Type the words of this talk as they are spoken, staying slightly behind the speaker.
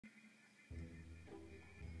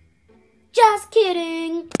Just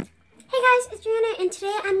kidding. Hey guys, it's Rihanna, and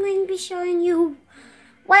today I'm going to be showing you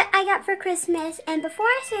what I got for Christmas. And before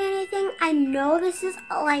I say anything, I know this is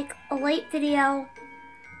like a late video,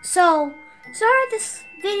 so sorry this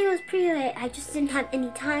video is pretty late. I just didn't have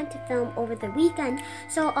any time to film over the weekend,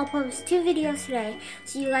 so I'll post 2 videos today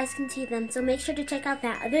so you guys can see them. So make sure to check out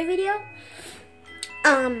that other video.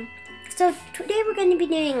 So today we're going to be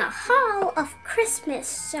doing a haul of Christmas.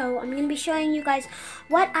 So I'm going to be showing you guys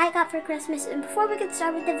what I got for Christmas. And before we get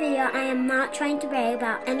started with the video, I am not trying to brag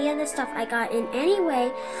about any of the stuff I got in any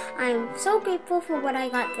way. I'm so grateful for what I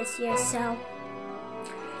got this year. So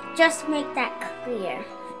just to make that clear.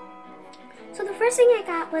 So the first thing I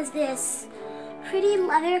got was this pretty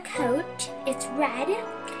leather coat. It's red.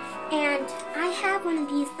 And I have one of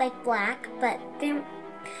these like black, but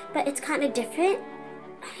it's kind of different.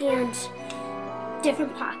 And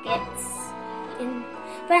different pockets,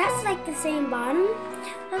 but it has like the same bottom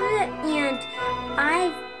of it. And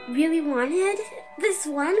I really wanted this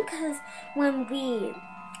one because when we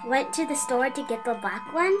went to the store to get the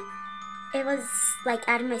black one, it was like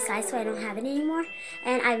out of my size, so I don't have it anymore.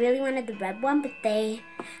 And I really wanted the red one, but they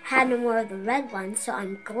had no more of the red one, so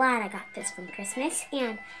I'm glad I got this from Christmas.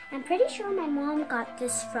 And I'm pretty sure my mom got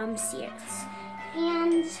this from Sears.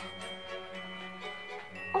 And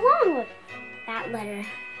along with that leather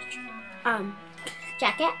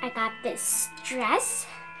jacket, I got this dress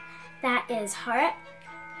that is heart,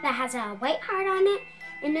 that has a white heart on it,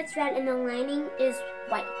 and it's red, and the lining is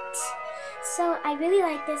white. So I really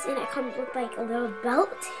like this, and it comes with like a little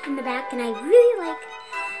belt in the back, and I really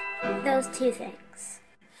like those 2 things.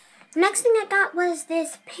 The next thing I got was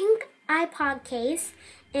this pink iPod case,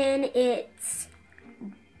 and it's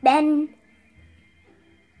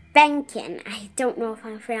Benken. I don't know if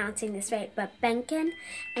I'm pronouncing this right, but Benken,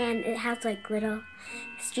 and it has like little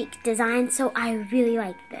streak design, so I really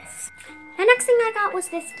like this. The next thing I got was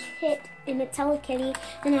this kit, and it's Hello Kitty,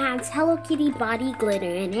 and it has Hello Kitty body glitter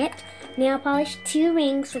in it, nail polish, 2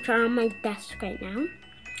 rings, which are on my desk right now,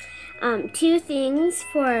 2 things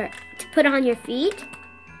to put on your feet,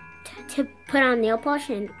 to put on nail polish,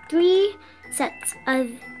 and 3 sets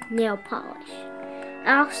of nail polish. It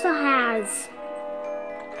also has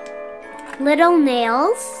little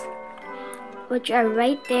nails, which are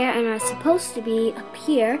right there and are supposed to be up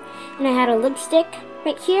here. And I had a lipstick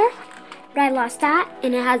right here, but I lost that.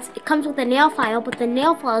 And it comes with a nail file, but the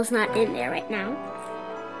nail file is not in there right now.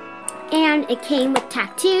 And it came with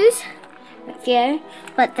tattoos right here,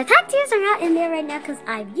 but the tattoos are not in there right now because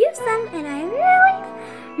I've used them, and I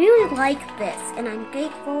really like this. And I'm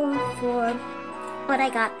grateful for what I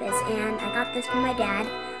got this, and I got this from my dad.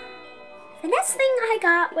 The next thing I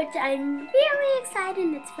got, which I'm really excited,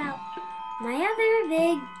 and it's about my other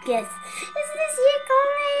big gift, is this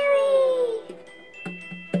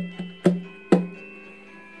ukulele.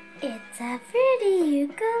 It's a pretty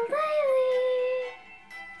ukulele,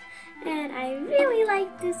 and I really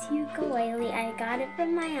like this ukulele. I got it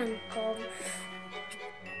from my uncle.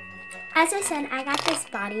 As I said, I got this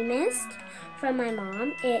body mist from my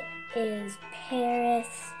mom. It is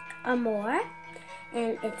Paris Amour,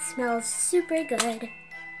 and it smells super good,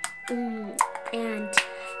 and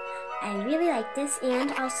I really like this.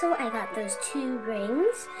 And also I got those 2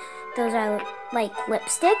 rings. Those are like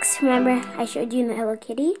lipsticks. Remember I showed you in the Hello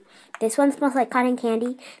Kitty? This one smells like cotton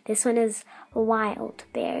candy. This one is wild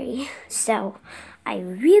berry. So I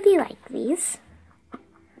really like these.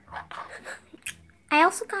 I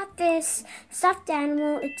also got this stuffed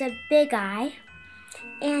animal. It's a big eye,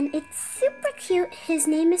 and it's super cute. His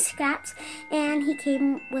name is Scraps, and he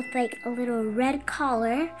came with like a little red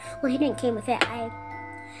collar. Well, he didn't came with it.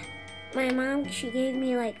 My mom, she gave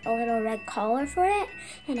me like a little red collar for it,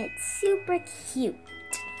 and it's super cute.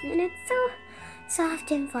 And it's so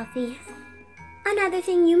soft and fluffy. Another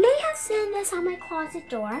thing, you may have seen this on my closet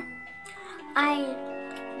door.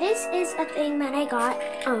 This is a thing that I got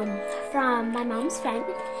from my mom's friend.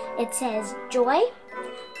 It says joy,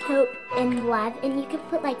 hope, and love, and you can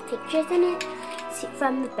put like pictures in it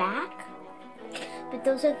from the back, but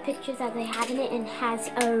those are the pictures that they have in it, and has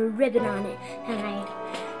a ribbon on it. And I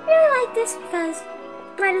really like this because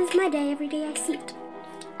it brightens my day every day I see it.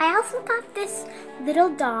 I also got this little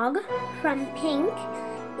dog from Pink,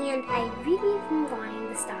 and I really am wanting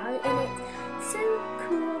this dog, and it's so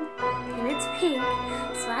cool, and it's pink,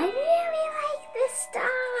 so I really like this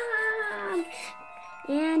dog,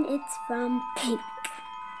 and it's from Pink.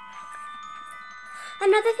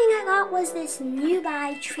 Another thing I got was this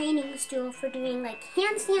Newby training stool for doing like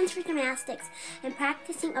handstands for gymnastics and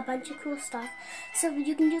practicing a bunch of cool stuff. So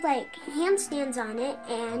you can do like handstands on it,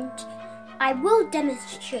 and I will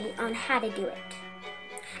demonstrate on how to do it.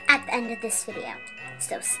 at the end of this video.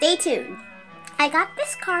 So stay tuned. I got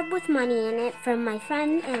this card with money in it from my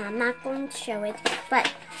friend, and I'm not going to show it,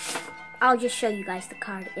 but I'll just show you guys the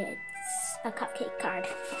card. It's a cupcake card.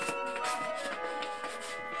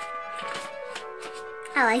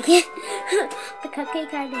 I like it. The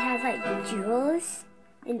cupcake card has like jewels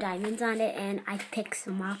and diamonds on it, and I picked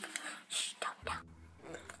some up. Shh, don't tell.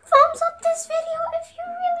 Thumbs up this video if you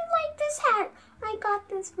really like this hat. I got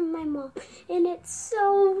this from my mom, and it's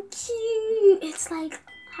so cute. It's like,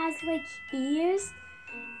 has like ears.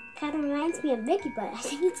 Kind of reminds me of Mickey, but I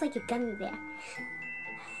think it's like a gummy bear.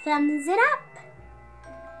 Thumbs it up.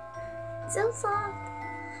 So soft.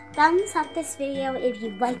 Thumbs up this video if you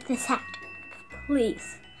like this hat.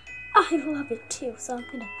 Please. I love it too, so I'm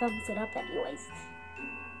gonna thumbs it up anyways.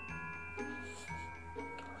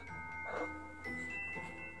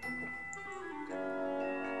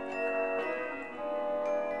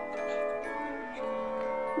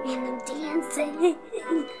 And I'm dancing.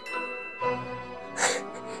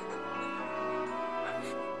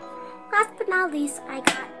 Last but not least, I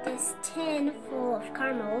got this tin full of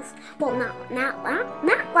caramels. Well, not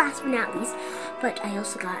last but not least, but I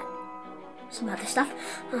also got some other stuff.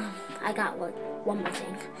 I got one more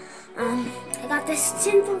thing. I got this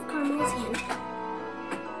tin full of caramels,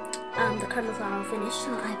 and the caramels are all finished,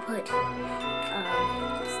 so I put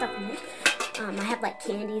stuff in it. I have like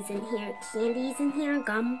candies in here,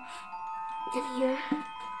 gum in here.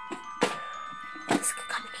 This could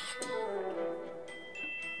come in handy.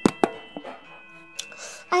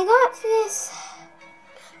 I got this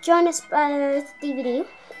Jonas Brothers DVD,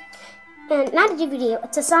 and not a DVD,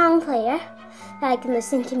 it's a song player that I can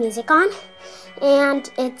listen to music on,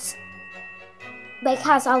 and it's like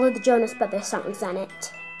has all of the Jonas Brothers songs on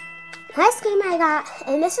it. Last game I got,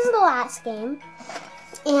 and this is the last game,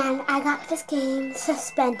 and I got this game,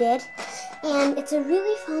 Suspended, and it's a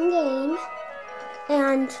really fun game,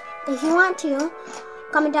 and if you want to,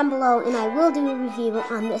 comment down below and I will do a review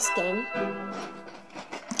on this game.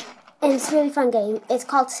 And it's a really fun game. It's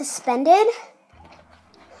called Suspended.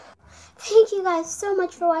 Thank you guys so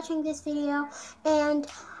much for watching this video, and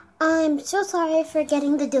I'm so sorry for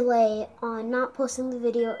getting the delay on not posting the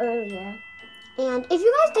video earlier. And if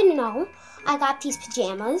you guys didn't know, I got these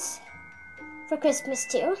pajamas for Christmas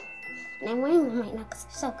too, and I'm wearing them right now because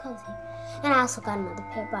they're so cozy. And I also got another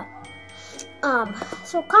pair, but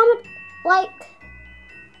so comment, like,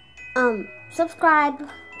 subscribe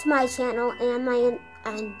to my channel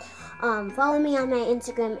and follow me on my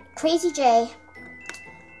Instagram, Crazy J.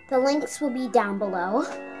 The links will be down below.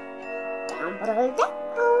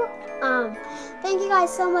 Thank you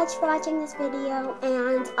guys so much for watching this video,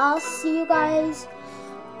 and I'll see you guys.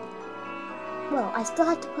 Well, I still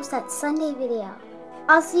have to post that Sunday video.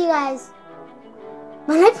 I'll see you guys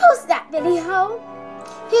when I post that video.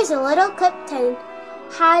 Here's a little clip to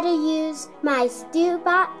how to use my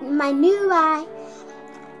new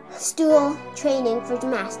stool training for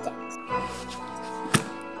gymnastics.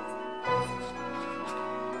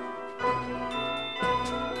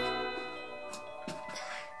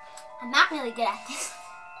 I'm not really good at this.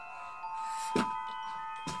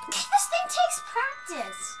 This thing takes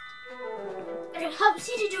practice. It helps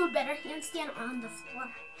you to do a better handstand on the floor.